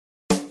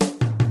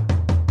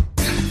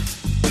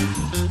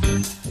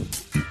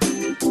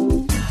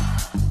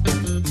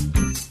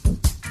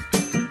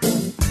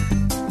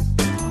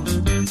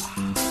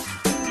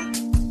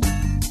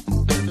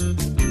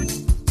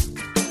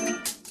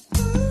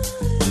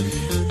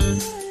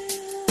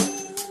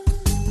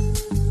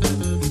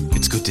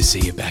to see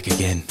you back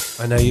again.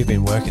 I know you've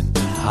been working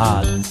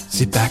hard.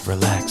 Sit back,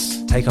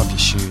 relax, Take off your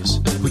shoes,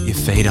 put your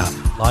feet up,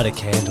 light a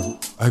candle.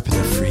 open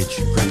the fridge,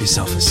 grab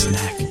yourself a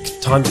snack.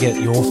 Time to get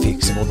your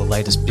fix of all the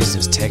latest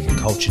business, tech and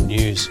culture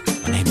news.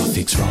 I need my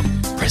fix, Rob.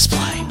 Press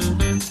play.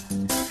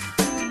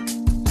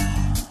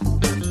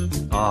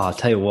 I'll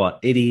tell you what,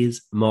 it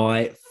is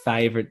my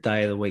favourite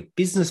day of the week.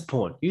 Business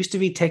porn. Used to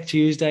be Tech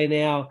Tuesday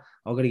now.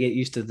 I've got to get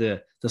used to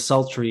the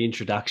sultry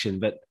introduction.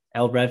 But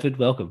Al Bradford,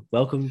 welcome.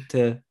 Welcome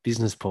to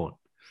Business Porn.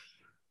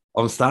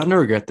 I'm starting to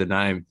regret the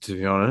name, to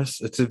be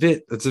honest. It's a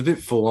bit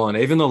full on.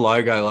 Even the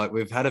logo, like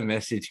we've had a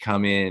message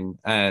come in,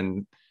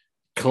 and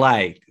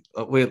Clay,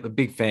 we're a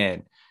big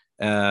fan,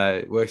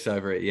 works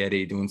over at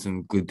Yeti doing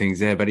some good things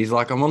there. But he's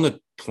like, I'm on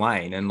the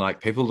plane and like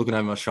people looking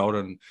over my shoulder,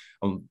 and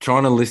I'm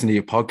trying to listen to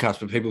your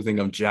podcast, but people think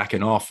I'm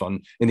jacking off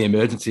in the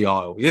emergency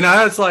aisle. You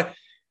know, it's like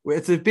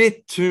it's a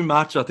bit too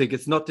much. I think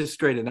it's not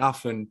discreet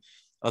enough, and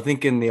I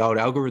think in the old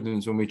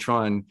algorithms when we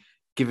try and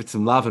give it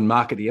some love and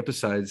market the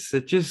episodes,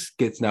 it just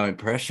gets no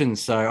impression.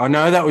 So I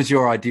know that was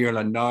your idea, and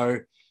I know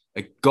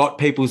it got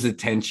people's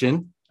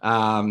attention.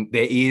 Their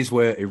ears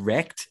were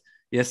erect.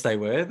 Yes, they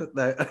were.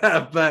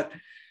 But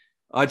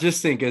I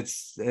just think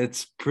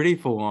it's pretty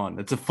full on.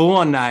 It's a full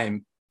on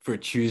name for a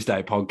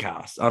Tuesday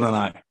podcast. I don't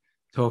know.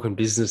 Talking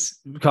business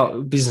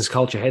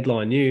culture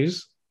headline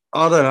news.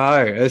 I don't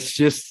know. It's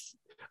just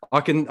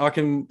I don't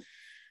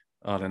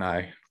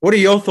know. What are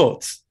your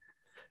thoughts?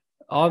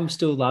 I'm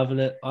still loving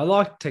it. I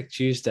like Tech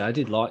Tuesday. I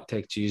did like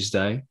Tech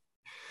Tuesday,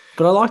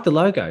 but I like the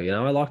logo. You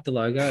know, I like the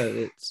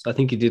logo. I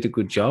think you did a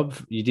good job.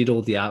 You did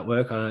all the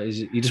artwork.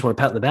 You just want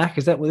to pat on the back?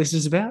 Is that what this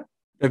is about?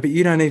 No, but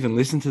you don't even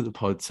listen to the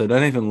pod, so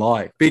don't even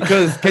like.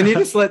 Because can you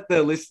just let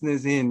the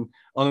listeners in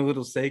on a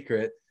little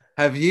secret?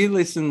 Have you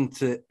listened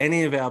to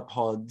any of our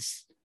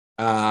pods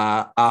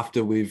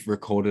after we've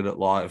recorded it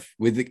live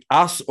with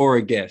us or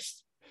a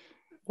guest?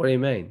 What do you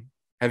mean?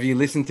 Have you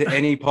listened to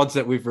any pods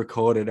that we've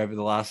recorded over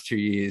the last 2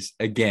 years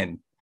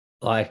again?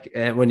 Like,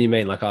 when do you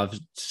mean? Like I've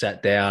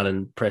sat down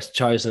and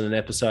chosen an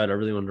episode I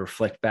really want to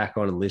reflect back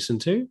on and listen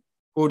to?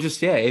 Or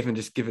just, even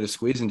just give it a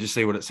squeeze and just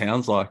see what it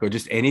sounds like, or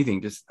just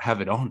anything, just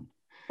have it on.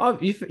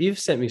 You've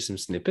sent me some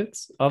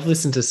snippets. I've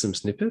listened to some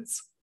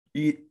snippets.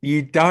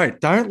 You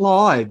don't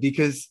lie,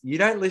 because you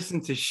don't listen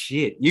to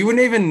shit. You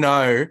wouldn't even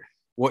know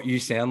what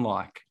you sound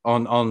like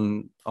on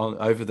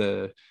over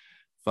the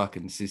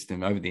fucking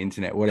system, over the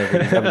internet, whatever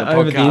it is, over the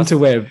over the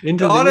interweb.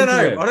 I don't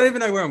know. I don't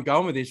even know where I'm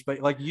going with this, but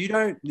like you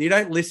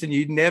don't listen.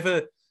 You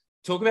never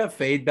talk about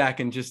feedback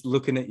and just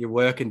looking at your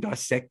work and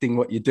dissecting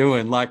what you're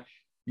doing. Like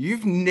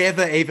you've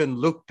never even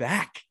looked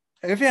back,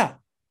 have you?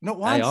 Not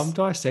once. Hey, I'm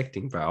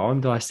dissecting, bro.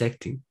 I'm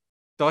dissecting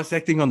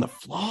on the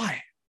fly.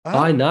 Oh.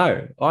 I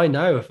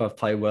know if I've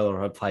played well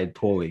or I've played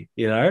poorly,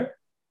 you know?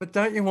 But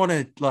don't you want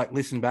to like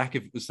listen back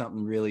if it was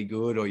something really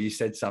good or you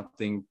said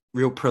something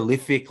real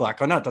prolific?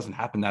 Like I know it doesn't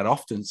happen that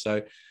often.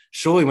 So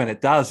surely when it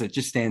does, it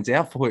just stands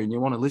out for you and you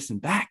want to listen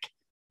back.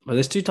 Well,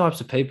 there's two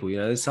types of people, you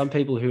know. There's some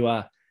people who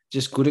are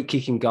just good at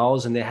kicking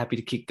goals and they're happy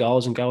to kick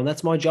goals and go, and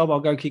that's my job. I'll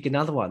go kick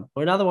another one.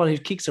 Or another one who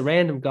kicks a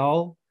random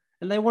goal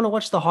and they want to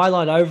watch the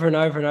highlight over and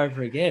over and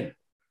over again.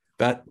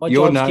 But my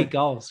job's kick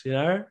goals, you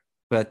know?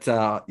 But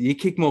you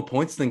kick more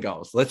points than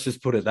goals. Let's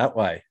just put it that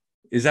way.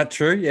 Is that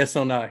true? Yes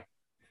or no?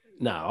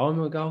 No,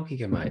 I'm a goal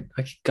kicker, mate.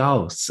 I kick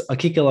goals. I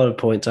kick a lot of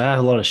points. I have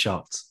a lot of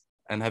shots.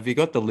 And have you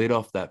got the lid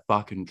off that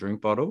fucking drink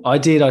bottle? I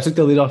did. I took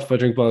the lid off my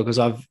drink bottle because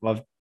I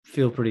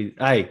feel pretty...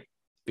 Hey,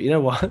 but you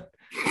know what?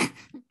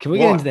 Can we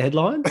get into the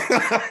headline?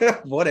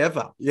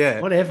 Whatever.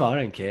 Yeah. Whatever. I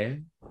don't care.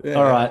 Yeah.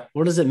 All right.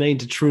 What does it mean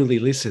to truly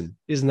listen?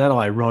 Isn't that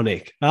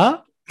ironic?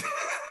 Huh?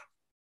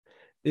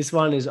 This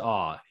one is...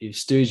 you've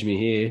stooged me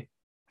here.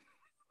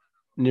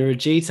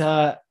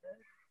 Nirajita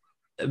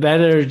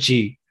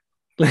Banerjee.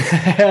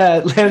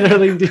 Leonard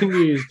LinkedIn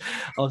News.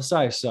 I'm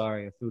so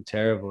sorry. I feel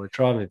terrible. I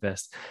try my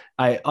best.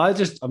 I'm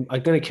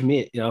going to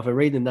commit. You know, if I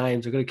read the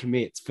names, I'm going to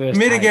commit. It's first.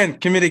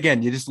 Commit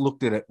again. You just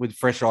looked at it with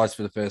fresh eyes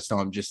for the first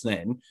time just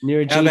then.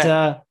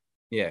 Nirajita.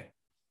 Yeah.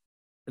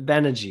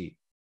 Banerjee.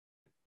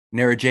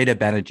 Nirajita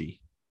Banerjee.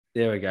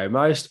 There we go.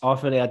 Most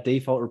often our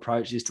default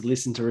approach is to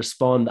listen to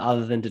respond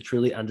other than to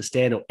truly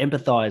understand or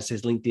empathize,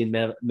 says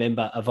LinkedIn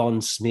member Yvonne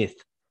Smith.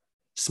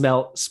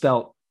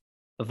 Spelt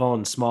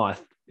Yvonne Smythe.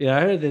 You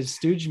know, they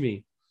stooge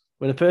me.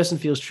 When a person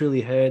feels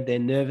truly heard, their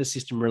nervous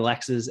system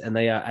relaxes and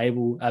they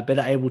are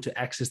better able to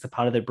access the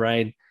part of their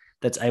brain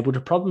that's able to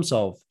problem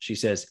solve, she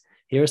says.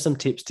 Here are some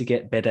tips to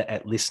get better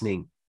at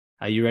listening.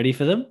 Are you ready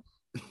for them?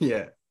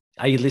 Yeah.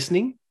 Are you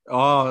listening?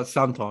 Oh,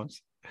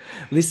 sometimes.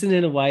 Listen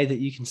in a way that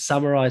you can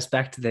summarize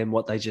back to them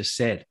what they just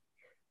said.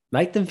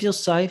 Make them feel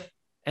safe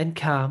and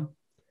calm,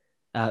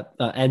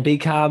 and be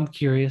calm,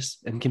 curious,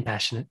 and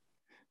compassionate.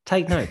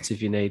 Take notes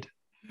if you need.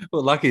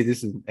 Well, lucky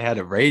this is how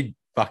to read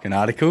fucking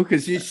article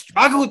because you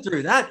struggled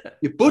through that.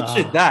 You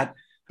butchered that.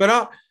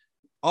 But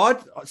I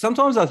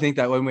sometimes I think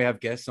that when we have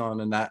guests on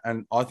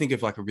and I think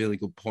of like a really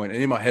good point,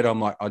 and in my head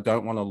I'm like, I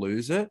don't want to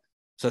lose it.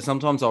 So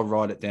sometimes I'll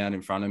write it down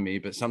in front of me,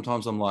 but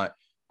sometimes I'm like,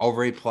 I'll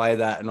replay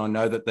that, and I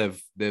know that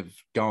they've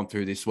gone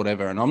through this,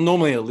 whatever. And I'm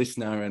normally a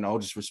listener, and I'll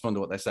just respond to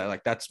what they say.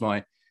 Like that's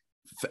my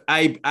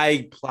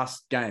A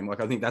plus game.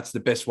 Like I think that's the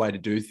best way to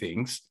do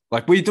things.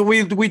 Like we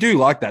do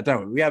like that,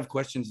 don't we? We have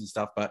questions and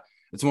stuff, but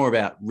it's more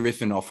about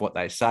riffing off what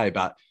they say.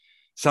 But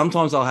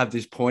sometimes I'll have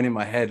this point in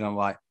my head, and I'm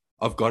like,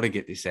 I've got to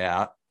get this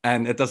out.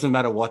 And it doesn't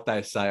matter what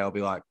they say. I'll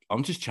be like,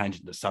 I'm just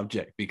changing the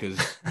subject because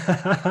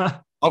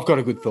I've got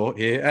a good thought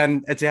here,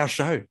 and it's our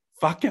show.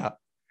 Fuck yeah.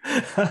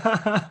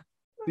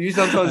 Do you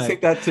sometimes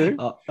think that too?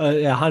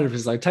 Yeah,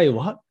 100%. I tell you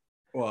what,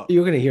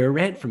 You're going to hear a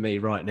rant from me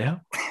right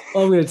now.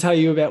 I'm going to tell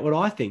you about what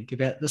I think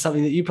about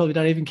something that you probably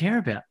don't even care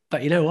about.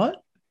 But you know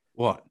what?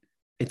 What?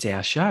 It's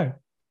our show.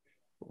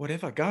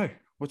 Whatever. Go.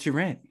 What's your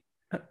rant?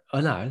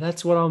 I know.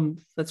 That's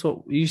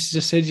what you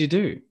just said you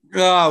do. Oh,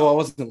 well, I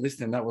wasn't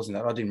listening. That wasn't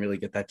that. I didn't really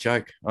get that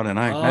joke. I don't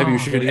know. Maybe we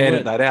should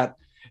edit that out.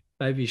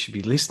 Maybe you should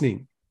be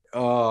listening.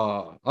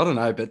 Oh, I don't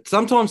know. But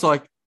sometimes,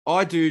 like,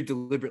 I do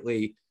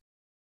deliberately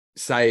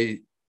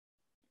say,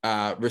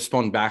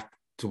 respond back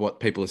to what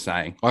people are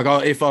saying.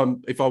 Like, if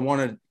I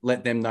want to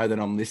let them know that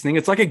I'm listening,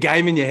 it's like a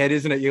game in your head,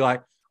 isn't it? You're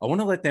like, I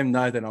want to let them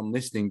know that I'm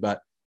listening,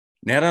 but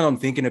now that I'm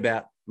thinking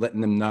about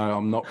letting them know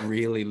I'm not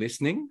really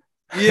listening,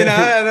 you know,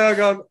 and then I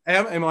go,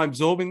 am I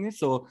absorbing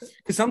this? Or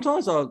because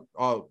sometimes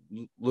I'll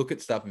look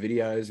at stuff,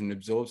 videos, and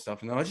absorb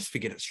stuff, and then I just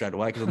forget it straight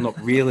away because I'm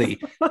not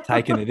really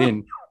taking it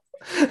in.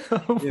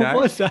 You know?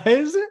 What day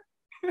is it?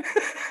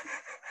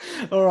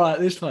 All right,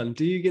 this one.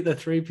 Do you get the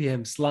 3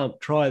 p.m.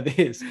 slump? Try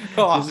this.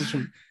 Oh. This is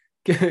from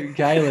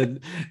Galen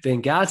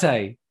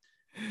Bengate.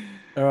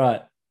 All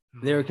right.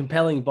 There are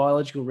compelling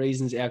biological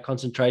reasons our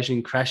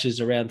concentration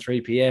crashes around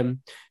 3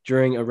 p.m.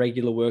 during a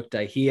regular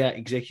workday. Here,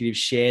 executives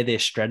share their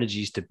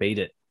strategies to beat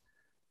it.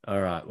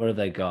 All right. What have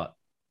they got?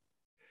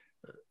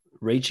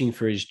 Reaching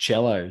for his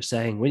cello,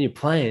 saying, when you're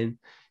playing,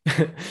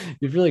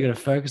 you've really got to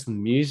focus on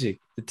the music,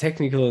 the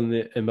technical and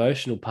the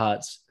emotional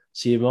parts,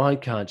 so your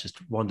mind can't just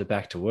wander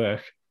back to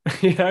work.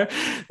 You know,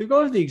 they've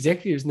gone with the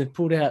executives and they've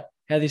pulled out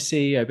how this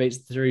CEO beats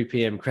the 3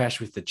 p.m. crash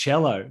with the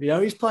cello. You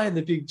know, he's playing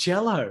the big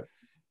cello.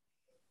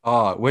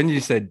 Oh, when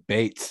you said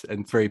beats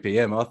and 3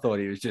 p.m., I thought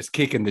he was just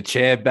kicking the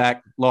chair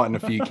back, lighting a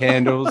few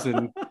candles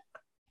and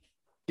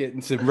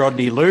getting some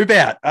Rodney Lube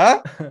out,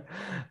 huh?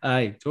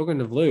 Hey, talking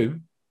of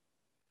lube,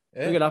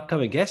 we've got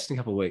upcoming guests in a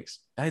couple of weeks.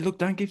 Hey, look,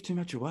 don't give too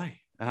much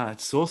away.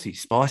 It's saucy,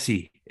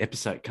 spicy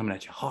episode coming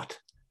at you hot.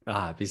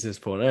 Business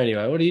porn.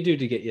 Anyway, what do you do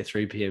to get your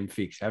 3 p.m.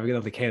 fix? Have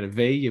another can of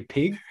V, you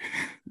pig?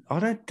 I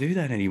don't do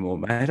that anymore,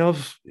 mate.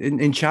 I've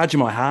in charge of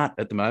my heart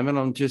at the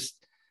moment.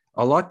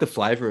 I like the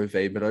flavor of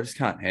V, but I just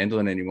can't handle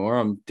it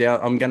anymore.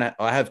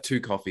 I have 2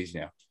 coffees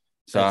now.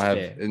 So That's I have,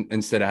 fair.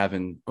 Instead of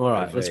having. All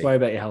right, let's worry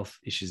about your health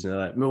issues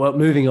now. Well,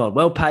 moving on.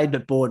 Well paid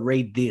but bored.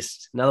 Read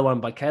this. Another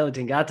one by Kayla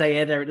Tengate,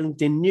 editor at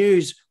LinkedIn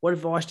News. What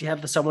advice do you have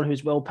for someone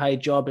who's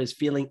well-paid job but is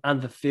feeling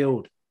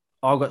unfulfilled?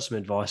 I've got some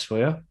advice for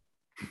you.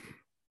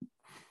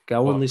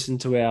 Go and listen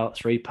to our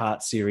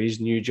 3-part series,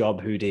 New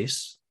Job Who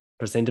Dis,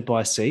 presented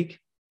by Seek.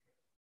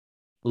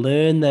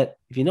 Learn that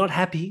if you're not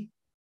happy,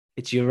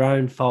 it's your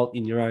own fault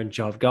in your own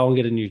job. Go and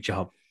get a new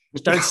job.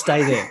 Just don't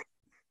stay there.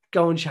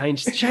 Go and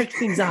shake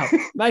things up.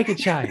 Make a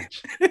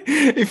change.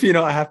 If you're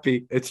not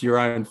happy, it's your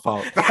own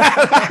fault.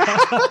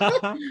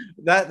 That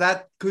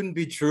couldn't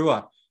be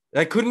truer.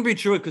 That couldn't be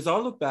truer because I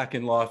look back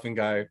in life and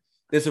go,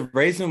 there's a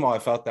reason why I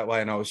felt that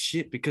way and I was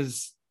shit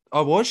because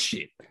I was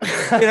shit.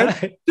 You know,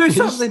 do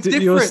something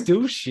different. You're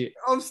still shit.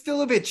 I'm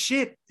still a bit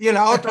shit. You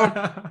know,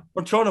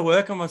 I'm trying to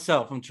work on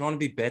myself. I'm trying to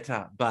be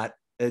better, but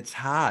it's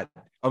hard.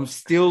 I'm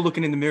still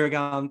looking in the mirror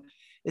going,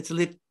 it's a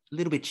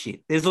little bit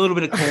shit. There's a little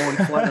bit of corn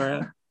floating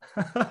around.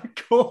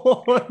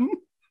 Corn?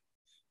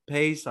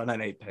 Peas? I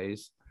don't eat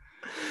peas.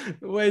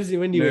 When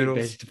do you eat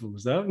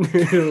vegetables, though?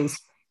 Noodles.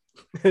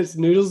 Is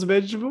noodles a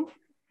vegetable?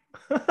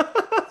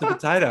 It's a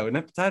potato, isn't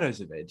it? Potato's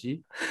a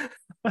veggie.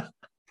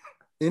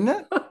 Isn't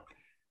it?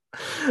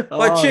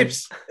 Like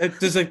chips.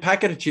 Does a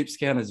packet of chips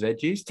count as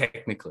veggies?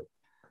 Technically.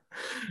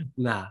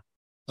 Nah.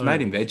 It's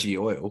made in veggie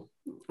oil.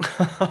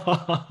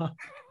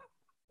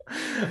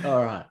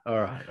 All right.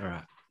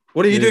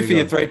 What do you do for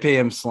your 3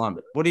 p.m.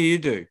 slump? What do you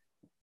do?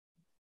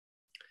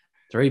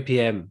 3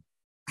 p.m.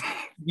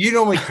 You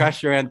normally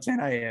crash around 10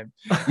 a.m.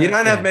 You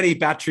don't have many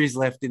batteries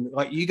left in.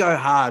 Like you go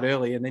hard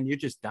early and then you're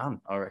just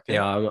done, I reckon.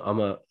 Yeah, I'm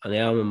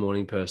a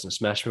morning person.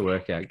 Smash my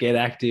workout. Get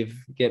active.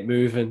 Get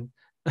moving.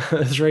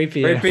 3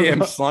 p.m. 3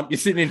 p.m. slump. You're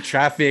sitting in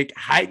traffic,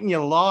 hating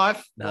your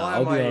life. No,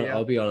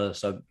 I'll be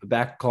honest. I'm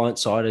back client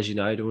side, as you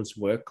know, doing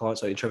some work. Client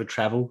side,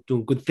 travel,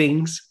 doing good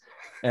things.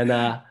 And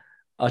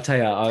I'll tell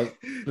you,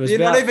 you're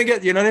not even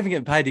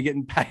getting paid. You're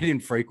getting paid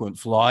in frequent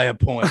flyer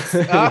points.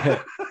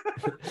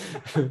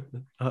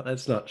 Oh,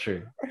 that's not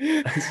true.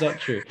 That's not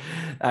true.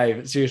 Hey,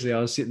 but seriously, I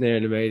was sitting there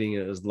in a meeting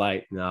and it was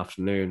late in the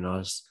afternoon. And I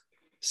was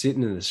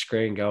sitting in the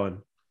screen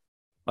going,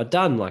 I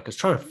was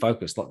trying to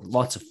focus,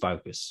 lots of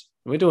focus.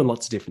 We're doing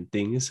lots of different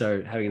things.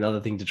 So having another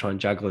thing to try and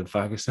juggle and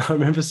focus. I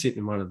remember sitting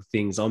in one of the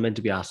things, I'm meant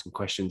to be asking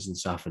questions and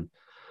stuff. And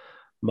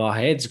my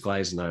head's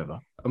glazing over.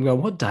 I'm going,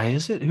 what day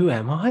is it? Who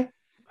am I?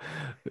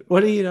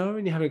 What do you know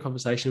when you're having a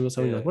conversation with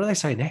someone? You're Yeah. like, what do they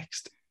say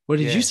next? What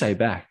did you Yeah. say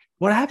back?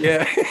 What happened?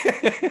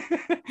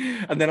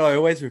 Yeah. And then I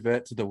always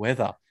revert to the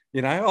weather.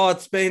 Oh,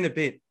 it's been a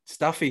bit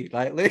stuffy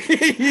lately. A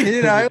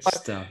bit Like,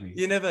 stuffy.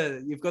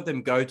 you've got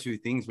them go-to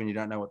things when you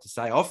don't know what to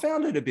say. I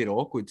found it a bit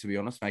awkward, to be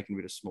honest, making a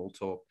bit of small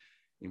talk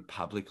in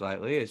public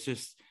lately. It's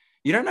just,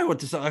 you don't know what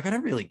to say. Like, I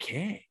don't really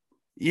care.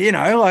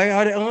 Like,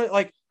 I don't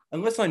like,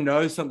 unless I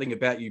know something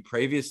about you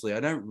previously, I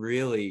don't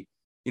really,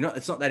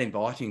 it's not that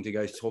inviting to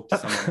go talk to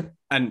someone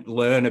and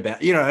learn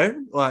about,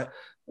 like,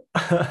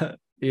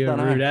 You're don't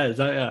know. rude as,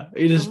 aren't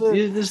you?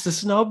 You're just a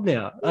snob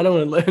now. I don't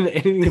want to learn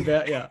anything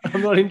about you.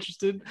 I'm not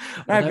interested.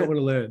 I don't want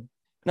to learn.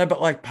 No,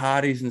 but like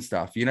parties and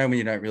stuff, when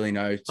you don't really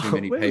know too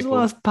many When was the people.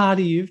 last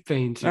party you've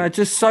been to? No,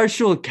 just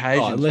social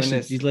occasions.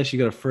 Unless you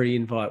got a free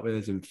invite where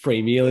there's a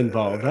free meal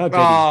involved. I bet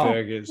Oh,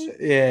 it's burgers.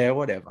 Yeah,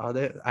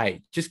 whatever.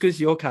 Hey, just because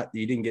you're cut,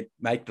 you didn't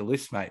make the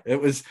list, mate.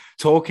 It was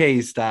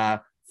Torquay's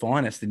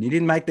finest, and you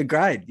didn't make the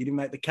grade. You didn't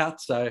make the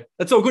cut, so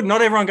that's all good.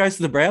 Not everyone goes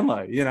to the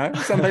Brownlow.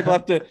 Some people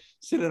have to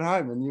sit at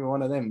home, and you're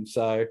one of them.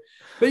 So,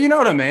 but you know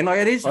what I mean. Like,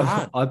 it is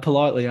hard. I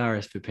politely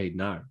RSVP'd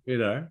no.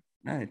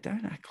 No,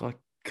 don't act like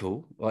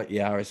cool. Like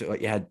you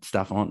like you had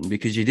stuff on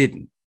because you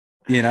didn't.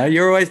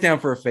 You're always down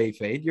for a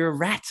feed. You're a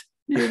rat.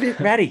 You're a bit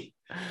ratty.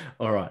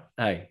 All right.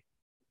 Hey,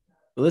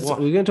 we're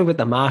going to talk about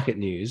the market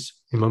news.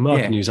 In my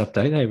market news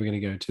update, hey, we're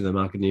going to go to the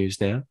market news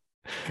now.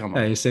 Come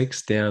on.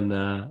 ASX down,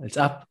 it's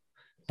up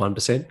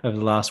 1% over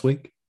the last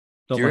week.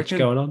 Not much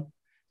going on.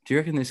 Do you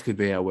reckon this could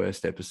be our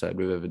worst episode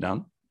we've ever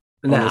done?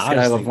 No, on a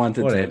scale of 1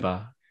 to 10.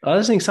 Whatever. I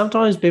just think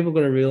sometimes people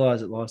got to realize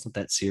that life's not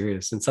that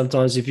serious. And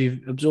sometimes if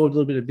you've absorbed a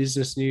little bit of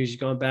business news, you've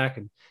gone back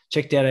and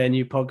checked out our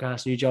new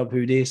podcast, New Job,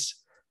 Who Dis,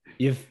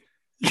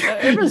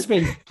 everyone's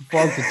been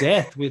flogged to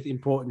death with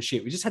important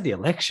shit. We just had the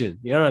election.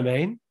 You know what I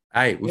mean?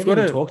 Hey, we've got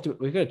to talk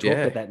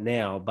about that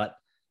now. But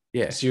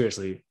yeah,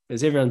 seriously,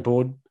 is everyone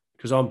bored?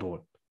 Because I'm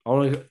bored.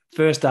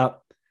 First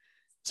up,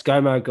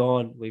 ScoMo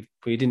gone. We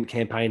didn't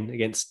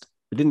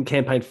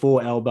campaign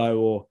for Albo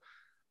or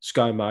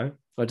ScoMo.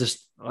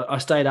 I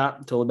stayed up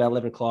until about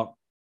 11 o'clock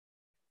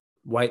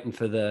waiting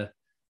for the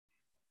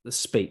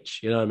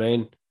speech. You know what I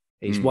mean?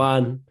 He's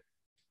won.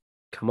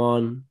 Come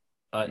on.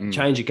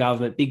 Change of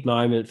government, big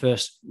moment.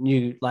 First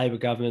new Labor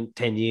government,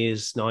 10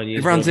 years, 9 years.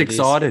 Everyone's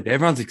excited.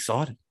 Everyone's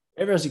excited.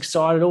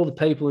 All the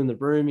people in the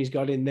room he's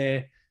got in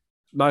there,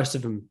 most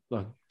of them,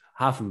 like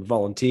half of them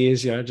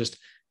volunteers, just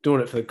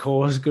doing it for the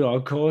cause, good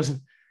old cause.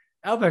 And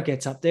Albo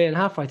gets up there and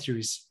halfway through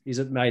his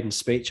maiden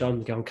speech,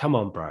 I'm going, come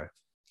on, bro.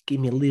 Give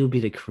me a little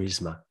bit of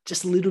charisma,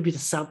 just a little bit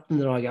of something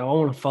that I go, I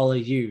want to follow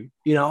you.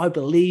 I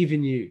believe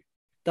in you.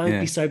 Don't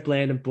be so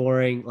bland and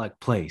boring. Like,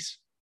 please.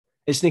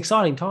 It's an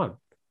exciting time.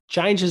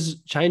 Change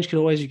can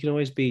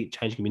always be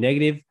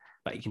negative,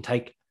 but you can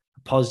take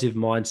a positive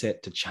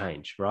mindset to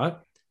change, right?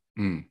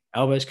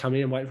 Albo's coming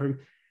in and waiting for him.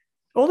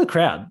 All the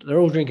crowd, they're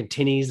all drinking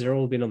tinnies. They're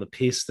all been on the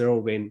piss.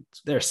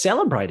 They're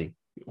celebrating.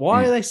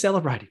 Why are they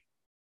celebrating?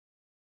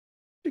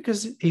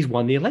 Because he's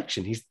won the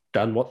election. He's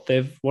done what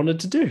they've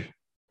wanted to do.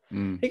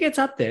 He gets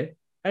up there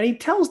and he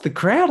tells the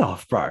crowd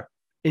off, bro,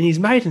 in his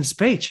maiden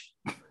speech.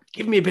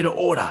 Give me a bit of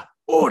order.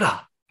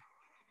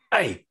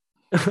 Hey,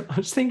 I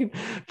was thinking,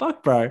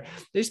 fuck, bro.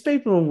 These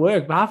people will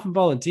work, half of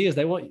volunteers.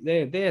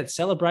 They're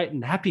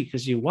celebrating happy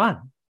because you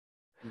won.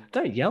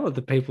 Don't yell at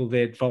the people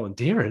they're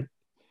volunteering.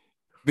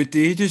 But do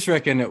you just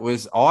reckon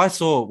I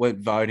saw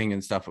when voting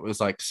and stuff, it was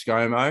like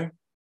ScoMo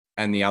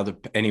and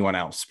anyone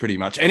else, pretty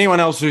much.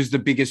 Anyone else who's the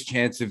biggest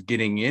chance of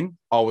getting in,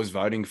 I was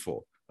voting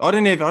for. I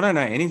don't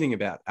know anything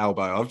about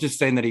Albo. I've just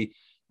seen that he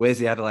wears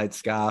the Adelaide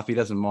scarf. He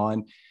doesn't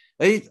mind.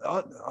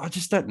 I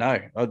just don't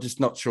know. I'm just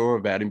not sure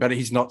about him, but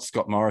he's not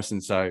Scott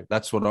Morrison. So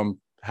that's what I'm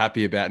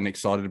happy about and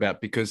excited about,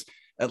 because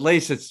at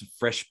least it's a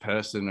fresh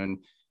person and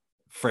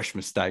fresh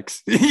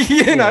mistakes,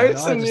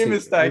 some new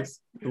mistakes.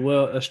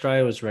 Well,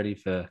 Australia was ready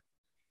for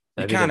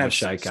you can't have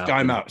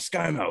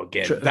ScoMo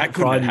again. That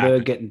couldn't happen.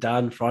 Frydenberg getting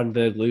done.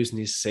 Frydenberg losing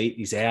his seat.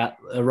 He's out.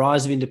 A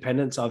rise of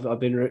independence. I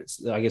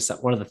guess that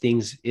one of the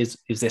things is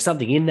there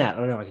something in that? I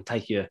don't know. I can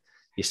take your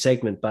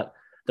segment, but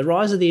the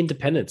rise of the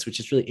independents, which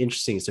is really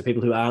interesting. So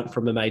people who aren't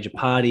from a major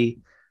party,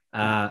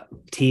 the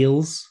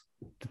Teals.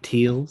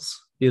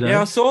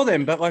 Yeah, I saw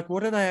them, but like,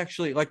 what are they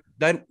actually like?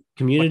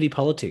 Community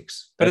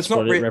politics. But it's not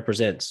what it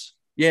represents.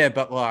 Yeah,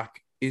 but like,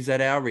 is that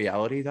our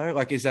reality though?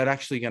 Like, is that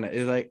actually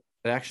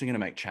they're actually going to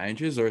make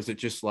changes, or is it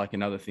just like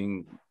another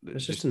thing?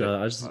 It's just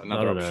another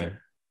option.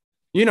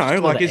 Know.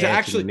 Like, is it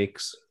actually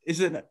mix?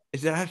 Does it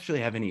actually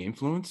have any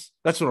influence?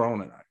 That's what I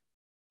want to know.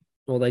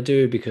 Well, they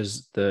do,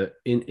 because the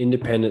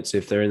independents,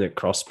 if they're in the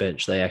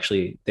crossbench, they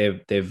actually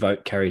their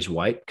vote carries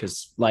weight,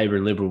 because Labor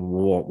and Liberal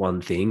want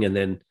one thing, and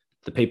then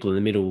the people in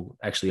the middle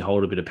actually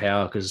hold a bit of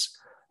power, because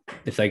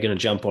if they're going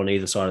to jump on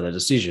either side of the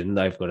decision,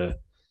 they've got to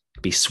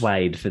be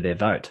swayed for their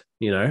vote.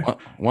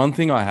 One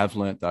thing I have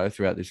learnt though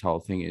throughout this whole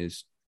thing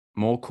is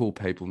more cool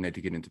people need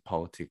to get into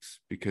politics,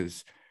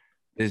 because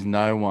there's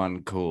no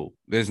one cool.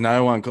 There's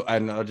no one cool.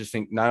 And I just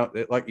think, no,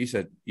 like you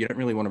said, you don't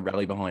really want to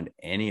rally behind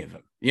any of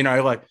them.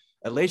 Like,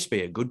 at least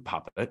be a good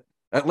puppet.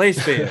 At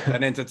least be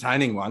an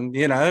entertaining one,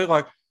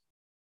 like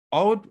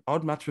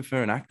I'd much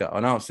prefer an actor. I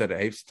know I've said it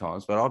heaps of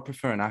times, but I'd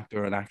prefer an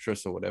actor or an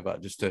actress or whatever,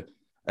 just to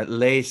at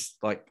least,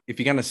 like, if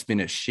you're going to spin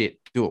a shit,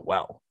 do it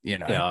well,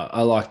 Yeah,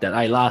 I like that.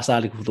 Hey, last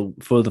article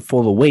for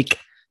the week,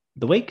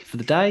 for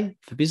the day,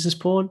 for Business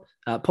Porn.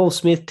 Paul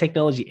Smith,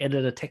 technology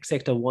editor, tech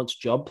sector wants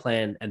job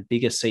plan and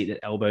bigger seat at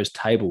Elbow's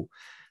table.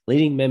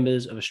 Leading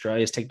members of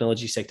Australia's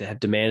technology sector have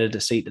demanded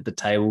a seat at the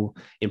table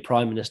in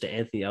Prime Minister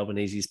Anthony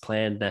Albanese's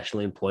planned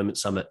National Employment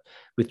Summit,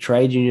 with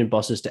trade union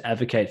bosses to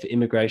advocate for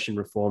immigration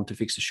reform to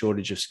fix the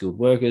shortage of skilled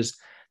workers.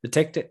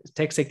 The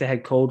tech sector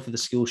had called for the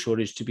skill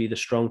shortage to be the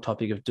strong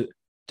topic of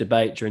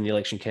debate during the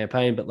election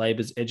campaign, but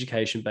Labor's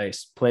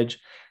education-based pledge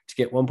to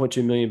get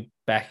 1.2 million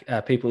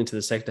people into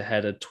the sector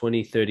had a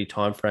 2030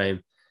 timeframe,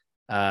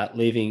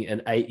 leaving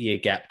an 8-year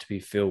gap to be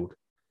filled.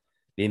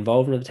 The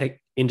involvement of the tech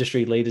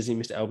industry leaders in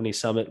Mr. Albanese's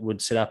summit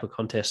would set up a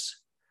contest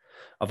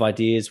of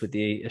ideas with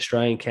the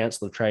Australian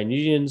Council of Trade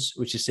Unions,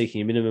 which is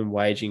seeking a minimum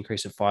wage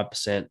increase of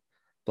 5%,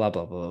 blah,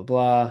 blah, blah, blah,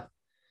 blah.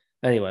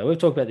 Anyway, we've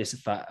talked about this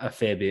a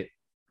fair bit.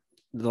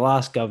 The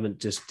last government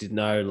just did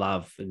no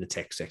love in the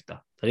tech sector.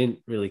 They didn't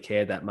really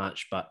care that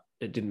much, but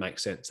it didn't make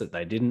sense that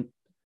they didn't.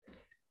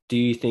 Are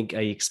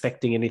you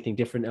expecting anything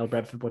different, El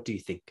Bradford? What do you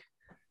think?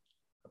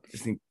 I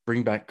just think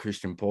bring back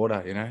Christian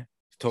Porter,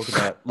 talk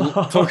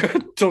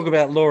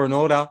about law and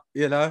order,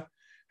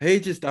 He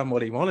just done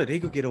what he wanted. He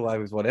could get away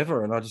with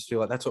whatever. And I just feel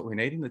like that's what we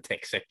need in the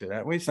tech sector,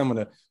 don't we? Someone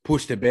to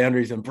push the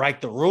boundaries and break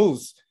the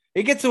rules.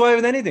 He gets away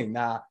with anything.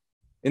 Nah,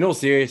 in all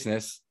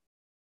seriousness,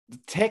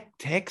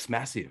 tech's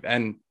massive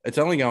and it's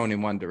only going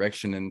in one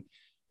direction, and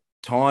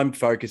time,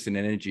 focus and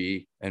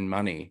energy and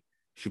money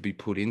should be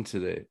put into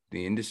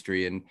the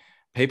industry, and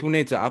people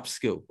need to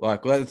upskill.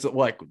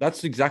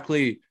 That's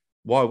exactly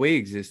why we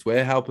exist.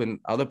 We're helping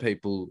other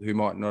people who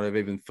might not have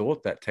even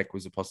thought that tech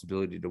was a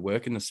possibility to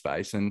work in the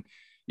space, and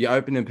you're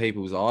opening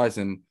people's eyes.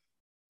 And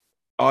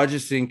I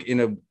just think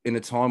in a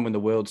time when the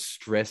world's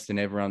stressed and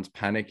everyone's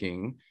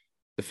panicking,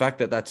 the fact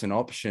that that's an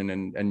option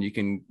and you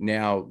can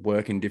now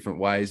work in different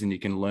ways and you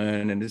can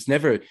learn, and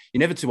you're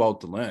never too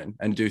old to learn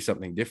and do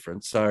something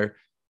different. So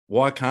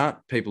why can't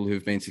people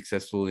who've been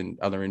successful in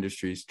other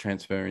industries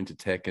transfer into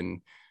tech?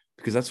 And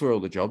because that's where all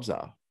the jobs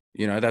are,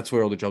 that's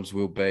where all the jobs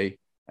will be.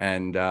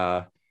 And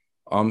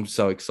I'm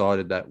so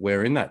excited that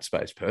we're in that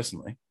space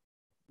personally.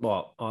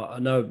 Well, I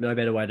know no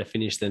better way to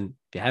finish than,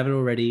 if you haven't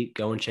already,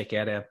 go and check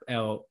out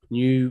our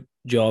new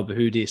job,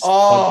 Who Dis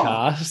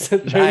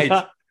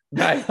podcast.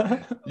 Mate,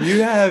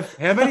 you have,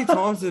 how many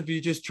times have you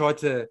just tried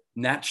to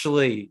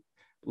naturally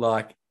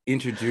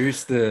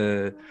introduce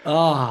the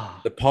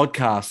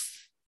podcast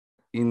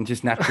in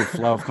just natural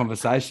flow of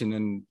conversation?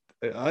 And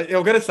I've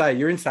got to say,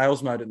 you're in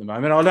sales mode at the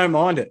moment. I don't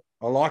mind it.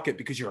 I like it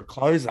because you're a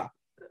closer,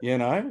 you're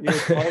a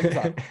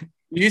closer.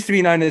 You used to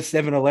be known as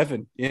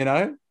 7-Eleven,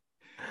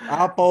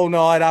 up all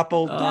night, up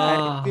all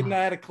day. Didn't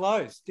know how to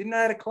close.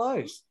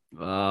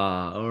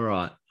 All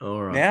right.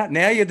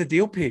 Now you're the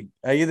deal pig.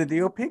 Are you the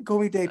deal pig? Call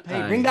me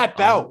DP. Ring that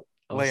bell.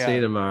 I'll see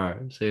you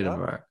tomorrow.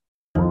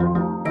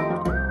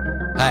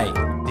 Hey,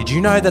 did you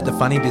know that the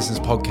Funny Business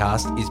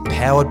Podcast is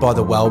powered by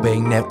the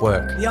Wellbeing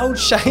Network? The old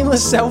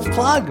shameless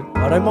self-plug.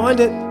 I don't mind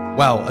it.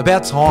 Well,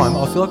 about time.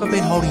 I feel like I've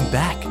been holding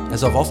back,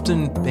 as I've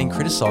often been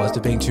criticised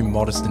of being too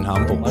modest and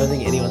humble. I don't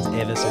think anyone's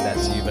ever said that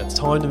to you, but it's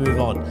time to move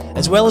on.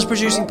 As well as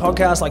producing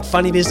podcasts like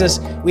Funny Business,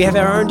 we have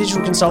our own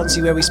digital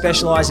consultancy where we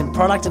specialise in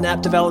product and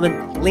app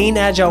development, lean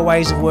agile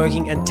ways of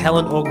working, and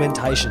talent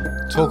augmentation.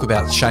 Talk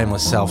about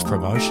shameless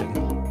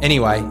self-promotion.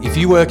 Anyway, if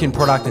you work in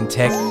product and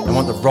tech and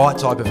want the right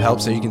type of help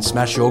so you can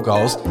smash your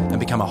goals and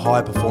become a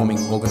high-performing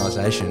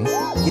organisation,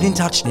 get in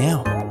touch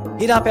now.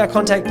 Hit up our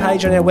contact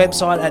page on our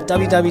website at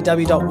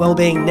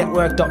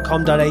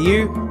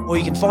www.wellbeingnetwork.com.au, or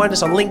you can find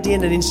us on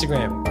LinkedIn and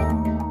Instagram.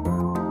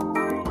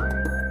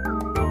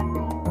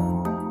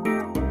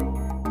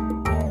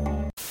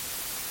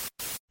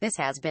 This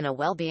has been a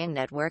Wellbeing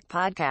Network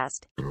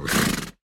podcast.